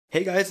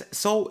Hey guys,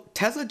 so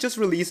Tesla just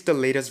released the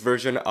latest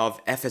version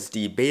of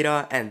FSD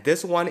beta, and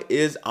this one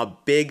is a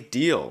big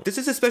deal. This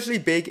is especially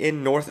big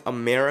in North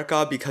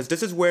America because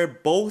this is where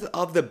both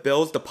of the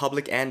builds, the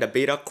public and the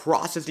beta,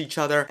 crosses each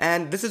other,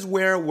 and this is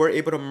where we're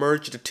able to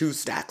merge the two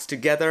stacks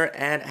together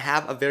and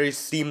have a very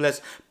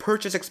seamless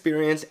purchase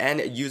experience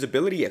and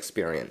usability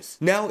experience.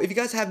 Now, if you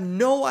guys have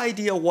no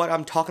idea what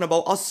I'm talking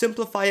about, I'll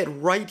simplify it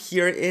right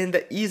here in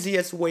the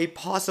easiest way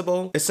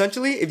possible.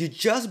 Essentially, if you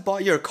just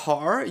bought your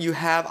car, you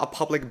have a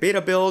public beta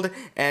build,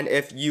 and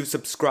if you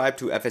subscribe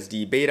to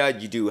FSD beta,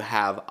 you do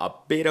have a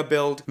beta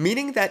build,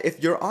 meaning that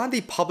if you're on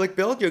the public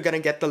build, you're gonna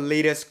get the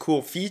latest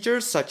cool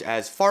features such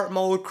as fart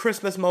mode,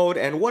 Christmas mode,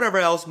 and whatever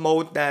else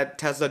mode that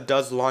Tesla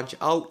does launch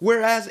out.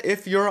 Whereas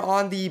if you're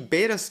on the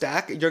beta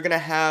stack, you're gonna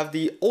have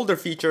the older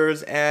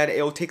features and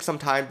it'll take some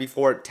time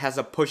before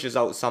Tesla pushes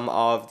out some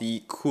of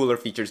the cooler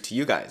features to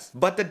you guys.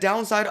 But the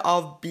downside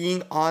of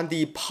being on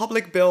the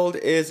public build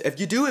is if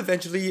you do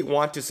eventually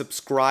want to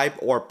subscribe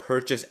or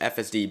purchase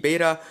FSD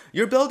beta,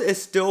 your build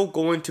is still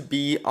going to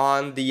be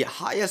on the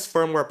highest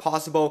firmware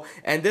possible,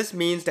 and this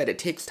means that it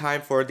takes time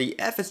for the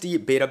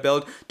FSD beta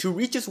build to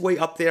reach its way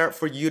up there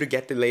for you to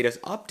get the latest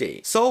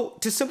update. So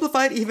to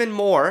simplify it even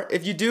more,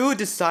 if you do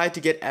decide to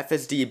get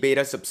FSD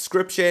beta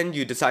subscription,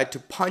 you decide to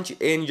punch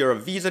in your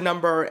Visa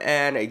number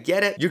and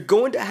get it, you're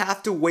going to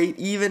have to wait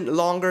even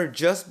longer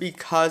just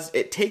because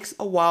it takes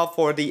a while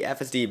for the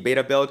FSD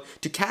beta build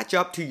to catch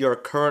up to your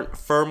current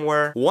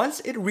firmware. Once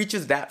it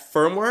reaches that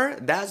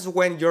firmware, that's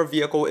when your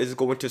vehicle is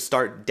going to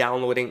start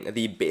downloading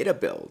the beta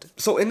build.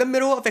 So in the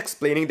middle of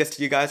explaining this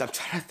to you guys, I'm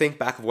trying to think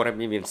back of what I'm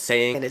even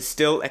saying, and it's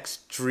still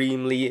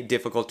extremely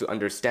difficult to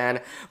understand.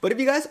 But if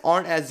you guys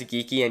aren't as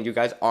geeky and you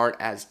guys aren't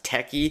as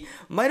techy,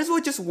 might as well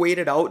just wait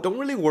it out. Don't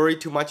really worry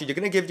too much. You're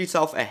gonna give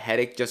yourself a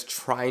headache just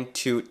trying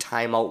to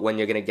time out when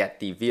you're gonna get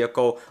the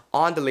vehicle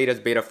on the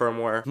latest beta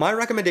firmware. My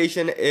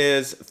recommendation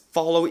is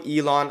follow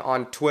Elon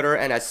on Twitter,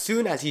 and as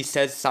soon as he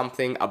says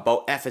something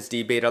about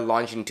FSD beta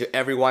launching to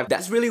everyone,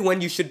 that's really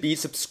when you should be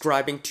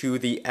subscribing to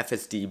the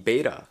FSD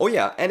beta. Oh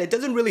yeah, and it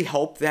doesn't really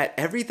help that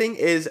everything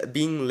is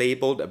being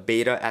labeled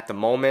beta at the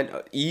moment.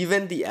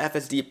 Even the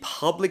FSD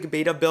public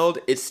beta build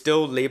is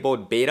still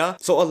labeled beta.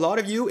 So a lot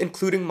of you,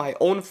 including my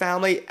own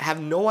family,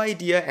 have no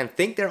idea and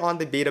think they're on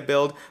the beta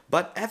build,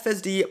 but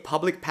FSD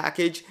public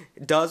package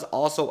does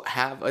also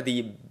have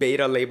the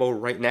beta label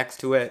right next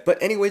to it.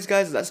 But anyways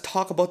guys, let's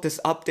talk about this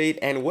update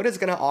and what it's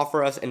gonna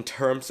offer us in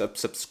terms of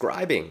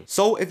subscribing.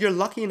 So if you're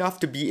lucky enough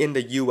to be in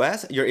the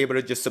US, you're able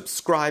to just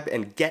subscribe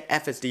and get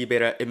FSD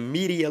beta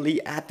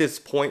immediately at this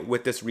point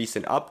with this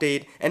recent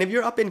update. And if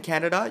you're up in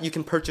Canada, you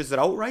can purchase it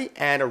outright,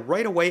 and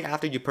right away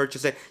after you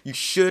purchase it, you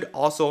should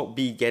also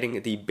be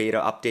getting the beta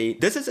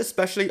update. This is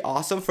especially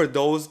awesome for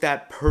those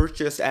that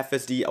purchased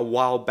FSD a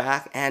while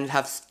back and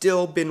have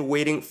still been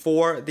waiting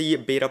for the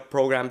beta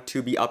program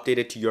to be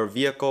updated to your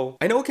vehicle.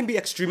 I know it can be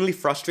extremely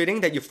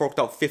frustrating that you forked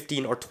out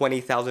 $15,000 or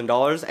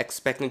 $20,000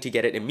 expecting to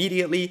get it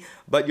immediately,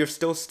 but you're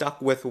still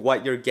stuck with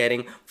what you're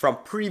getting from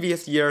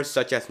previous years,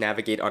 such as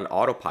navigate on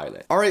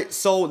autopilot. Alright,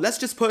 so let's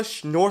just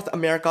push North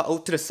America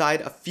out to the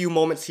side a few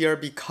moments here,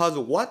 because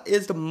what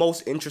is the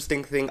most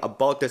interesting thing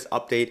about this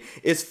update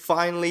is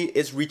finally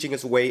it's reaching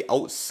its way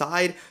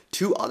outside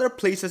to other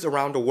places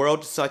around the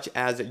world, such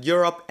as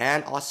Europe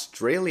and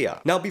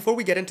Australia. Now, before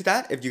we get into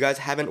that, if you guys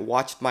haven't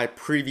watched my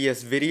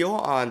previous video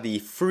on the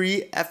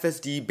free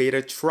FSD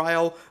beta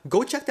trial,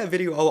 go check that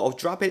video out. I'll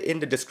drop it in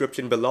the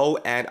description below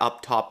and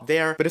up top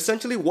there. But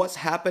essentially what's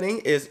happening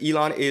is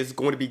Elon is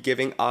going to be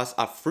giving us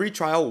a free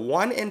trial,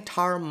 one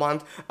entire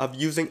month of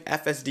using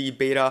FSD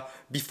beta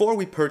before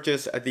we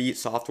purchase the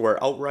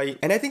software outright.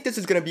 And I think this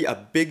is going to be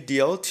a big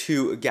deal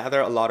to gather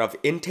a lot of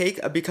intake,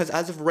 because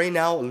as of right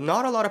now,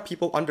 not a lot of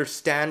people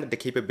understand the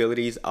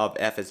capabilities of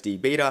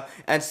FSD beta,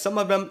 and some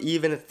of them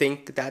even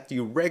think that the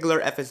regular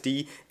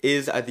FSD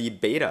is the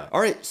beta.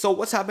 Alright, so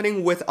what's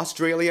happening with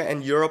Australia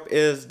and Europe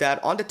is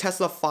that on the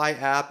Tesla Fi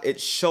app, it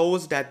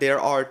shows that there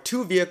are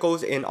 2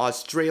 vehicles in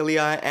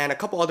Australia and a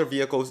couple other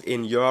vehicles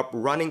in Europe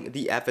running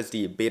the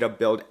FSD beta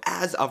build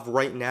as of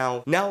right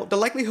now. Now, the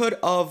likelihood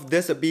of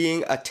this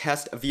being a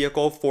test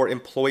vehicle for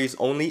employees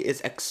only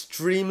is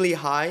extremely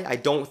high. I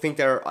don't think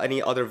there are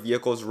any other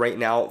vehicles right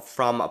now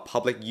from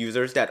public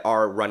users that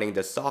are running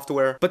this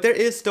software, but there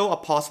is still a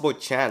possible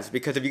chance,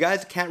 because if you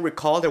guys can't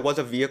recall, there was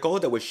a vehicle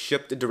that was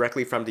shipped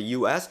directly from the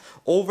US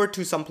over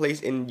to some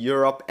place in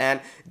Europe,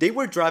 and they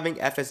were driving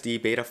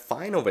FSD beta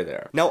fine over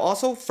there. Now,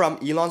 also from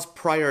Elon's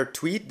prior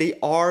tweet, they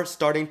are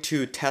starting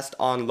to test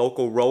on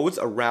local roads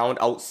around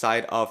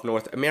outside of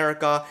North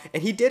America,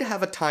 and he did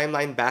have a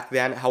timeline back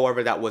then.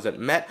 However, that wasn't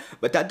met,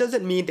 but that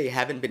doesn't mean they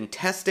haven't been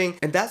testing,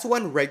 and that's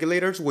when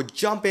regulators would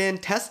jump in,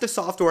 test the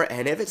software,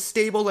 and if it's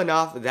stable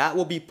enough, that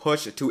will be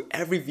pushed to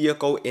every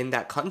vehicle in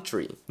that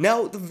country.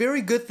 Now, the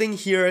very good thing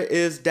here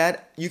is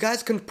that you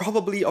guys can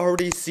probably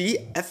already see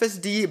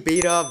FSD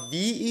beta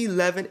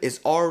v11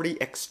 is already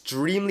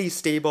extremely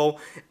stable,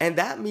 and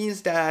that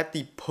means that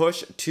the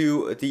push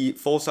to the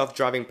full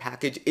self-driving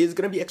package is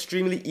going to be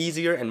extremely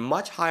easier and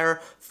much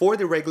higher for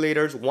the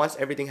regulators once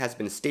everything has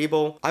been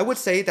stable. I would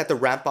say that the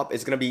ramp up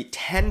is going to be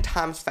 10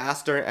 times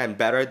faster and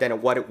better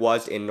than what it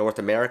was in North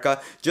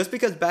America, just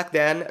because back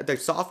then the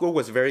software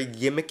was very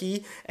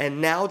gimmicky,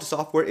 and now the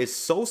software is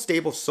so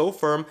stable, so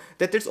firm,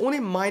 that there's only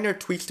minor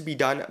tweaks to be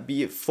done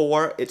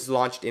before it's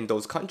launched in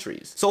those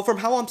countries. So from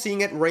how I'm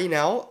seeing it right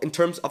now, in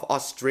terms of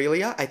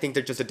Australia, I think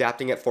they're just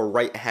adapting it for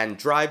right-hand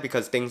drive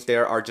because things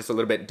there are just a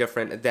little bit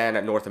different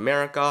than North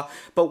America.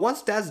 But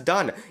once that's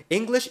done,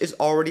 English is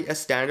already a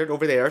standard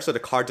over there, so the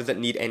car doesn't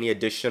need any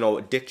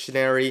additional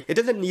dictionary. It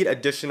doesn't need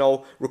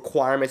additional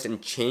requirements and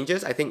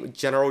changes. I think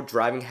general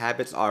driving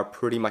habits are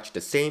pretty much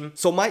the same.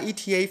 So my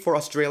ETA for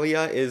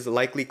Australia is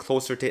likely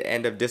closer to the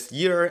end of this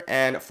year,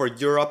 and for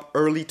Europe,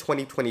 early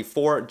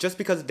 2024, just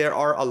because there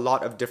are a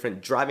lot of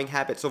different driving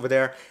habits over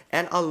there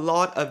and a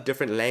lot of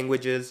different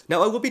languages.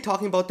 Now, I will be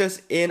talking about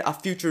this in a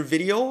future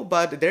video,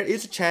 but there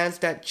is a chance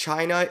that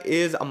China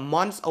is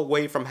months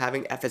away from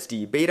having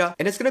FSD beta,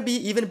 and it's going to be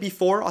even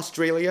before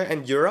Australia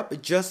and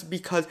Europe, just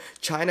because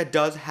China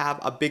does have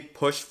a big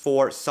push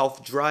for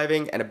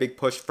self-driving and a big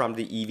push from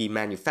the EV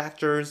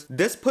manufacturers.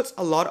 This puts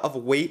a lot of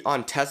weight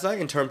on Tesla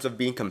in terms of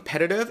being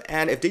competitive,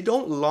 and if they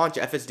don't launch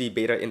FSD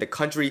beta in the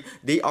country,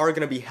 they are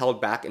going to be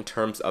held back in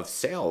terms of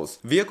sales.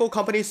 Vehicle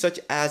companies such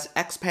as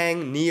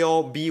XPeng,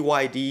 NIO,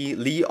 BYD,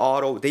 Li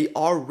Auto, they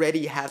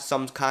already have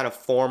some kind of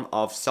form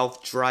of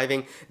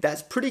self-driving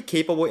that's pretty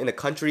capable in the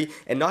country,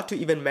 and not to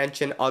even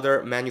mention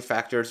other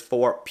manufacturers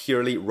for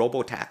purely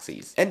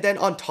robo-taxis. And then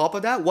on top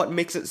of that, what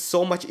makes it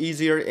so much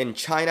easier in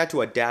China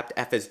to adapt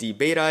FSD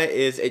beta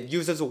is it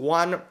uses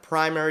one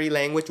primary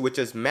language, which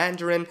is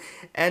Mandarin,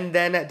 and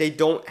then they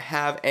don't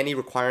have any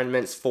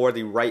requirements for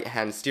the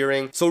right-hand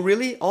steering. So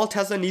really, all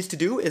Tesla needs to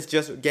do is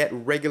just get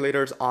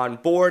regulators on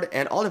board,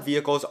 and all the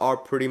vehicles are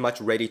pretty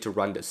much ready to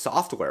run the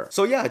software.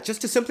 So yeah,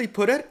 just to simply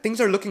put it, things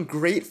are looking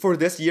great for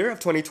this year of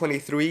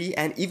 2023,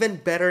 and even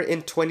better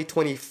in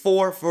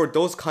 2024 for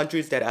those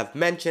countries that I've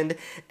mentioned.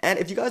 And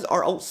if you guys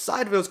are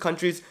outside of those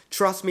countries,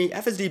 trust me,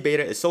 FSD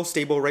beta is so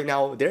stable right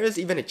now, there is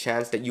even a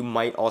chance that you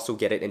might also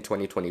get it in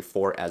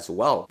 2024 as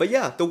well. But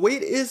yeah, the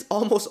wait is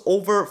almost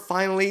over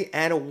finally,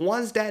 and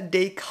once that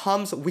day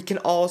comes, we can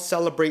all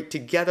celebrate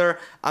together.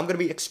 I'm gonna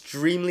be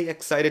extremely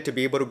excited to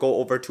be able to go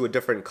over to a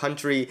different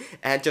country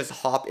and just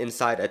hop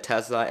inside a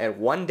Tesla, and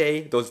one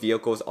day those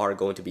vehicles are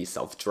going to be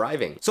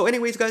self-driving. So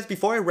anyways guys,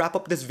 before I wrap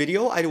up this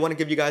video, I want to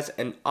give you guys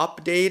an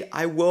update.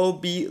 I will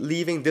be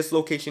leaving this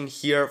location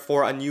here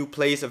for a new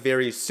place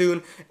very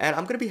soon, and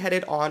I'm gonna be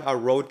headed on a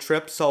road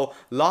trip, so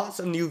lots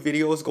of new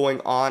videos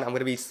going on. I'm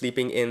gonna be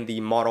sleeping in the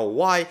Model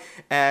Y,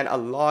 and a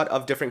lot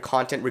of different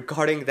content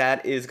regarding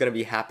that is gonna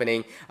be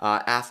happening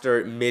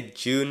after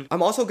mid-June.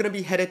 I'm also gonna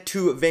be headed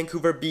to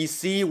Vancouver,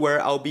 BC,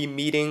 where I'll be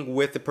meeting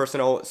with the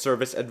personal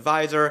service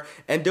advisor,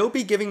 and they'll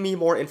be giving me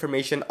more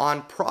information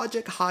on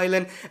Project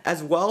Highland,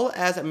 as well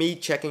as me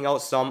checking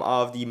out some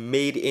of the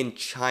made in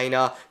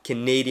China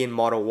Canadian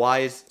Model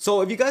Ys.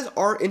 So if you guys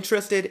are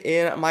interested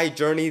in my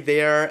journey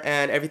there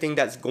and everything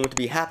that's going to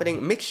be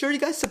happening, make sure you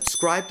guys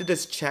subscribe to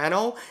this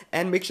channel,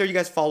 and make sure you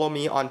guys follow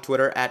me on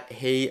Twitter at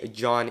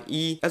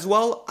HeyJohnE. As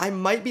well, I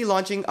might be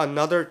launching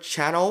another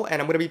channel,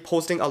 and I'm going to be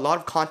posting a lot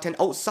of content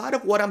outside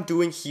of what I'm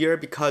doing here,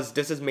 because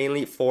this is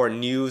mainly for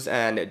news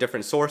and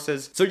different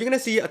sources. So you're going to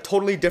see a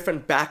totally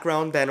different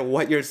background than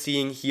what you're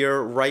seeing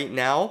here right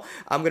now.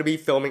 I'm going to be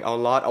filming a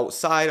lot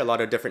outside, a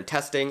lot of different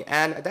testing,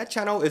 and that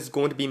channel is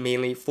going to be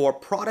mainly for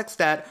products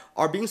that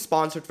are being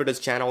sponsored for this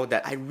channel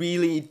that I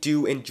really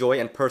do enjoy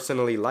and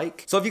personally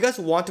like. So if you guys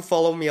want to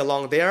follow me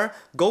along there,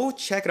 go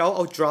check it out.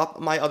 I'll drop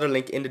my other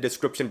link in the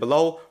description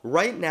below.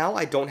 Right now,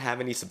 I don't have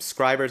any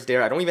subscribers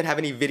there. I don't even have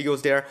any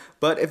videos there,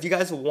 but if you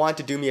guys want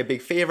to do me a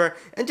big favor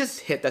and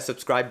just hit that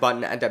subscribe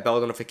button and that bell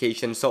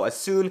notification, so as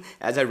soon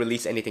as I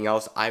release anything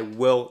else, I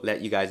will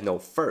let you guys know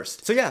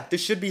first. So yeah,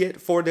 this should be it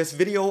for this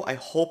video. I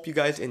hope you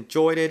guys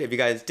enjoyed it. If you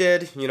guys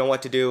did, you know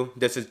what to do.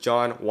 This is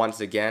John once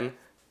again.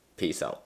 Peace out.